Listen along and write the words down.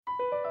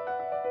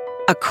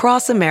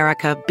Across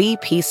America,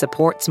 BP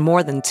supports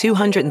more than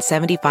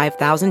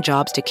 275,000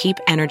 jobs to keep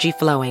energy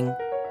flowing.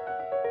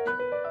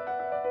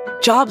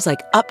 Jobs like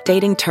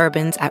updating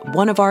turbines at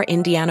one of our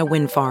Indiana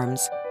wind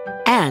farms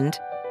and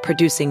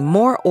producing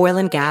more oil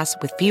and gas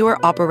with fewer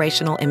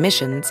operational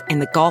emissions in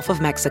the Gulf of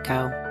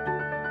Mexico.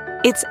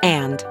 It's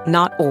and,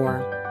 not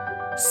or.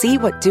 See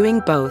what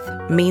doing both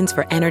means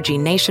for energy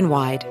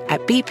nationwide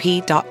at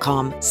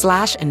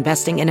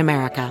bp.com/investing in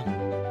America.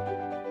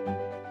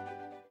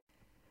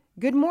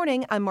 Good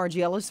morning, I'm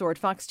Margiela Sword,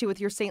 Fox 2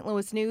 with your St.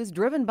 Louis news,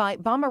 driven by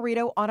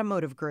Bomarito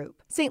Automotive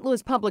Group. St.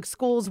 Louis Public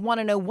Schools want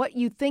to know what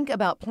you think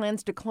about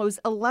plans to close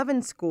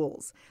 11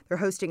 schools. They're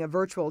hosting a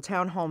virtual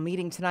town hall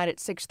meeting tonight at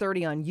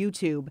 6:30 on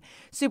YouTube.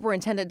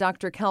 Superintendent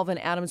Dr. Kelvin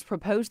Adams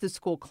proposed the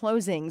school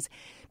closings.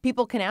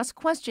 People can ask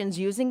questions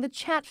using the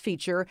chat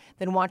feature,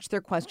 then watch their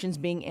questions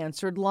being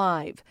answered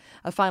live.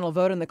 A final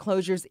vote on the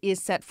closures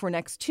is set for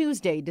next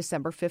Tuesday,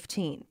 December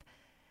 15th.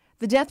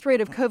 The death rate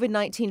of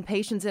COVID-19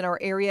 patients in our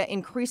area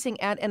increasing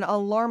at an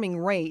alarming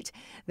rate.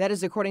 That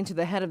is according to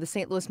the head of the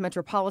St. Louis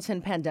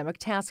Metropolitan Pandemic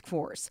Task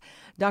Force.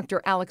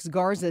 Dr. Alex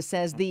Garza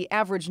says the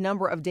average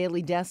number of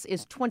daily deaths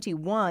is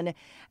 21.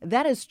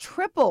 That is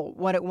triple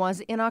what it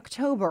was in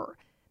October.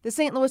 The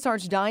St. Louis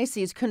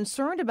Archdiocese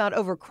concerned about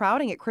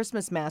overcrowding at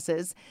Christmas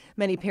masses.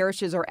 Many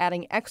parishes are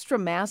adding extra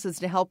masses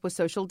to help with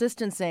social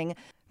distancing.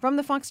 From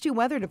the Fox 2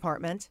 Weather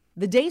Department,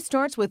 the day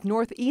starts with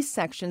northeast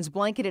sections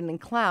blanketed in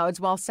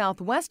clouds, while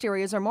southwest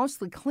areas are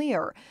mostly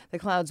clear. The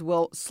clouds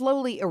will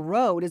slowly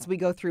erode as we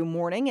go through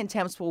morning, and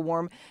temps will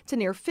warm to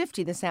near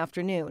 50 this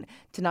afternoon.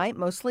 Tonight,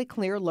 mostly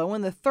clear, low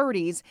in the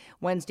 30s.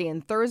 Wednesday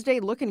and Thursday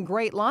looking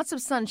great, lots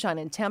of sunshine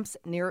and temps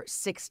near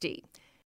 60.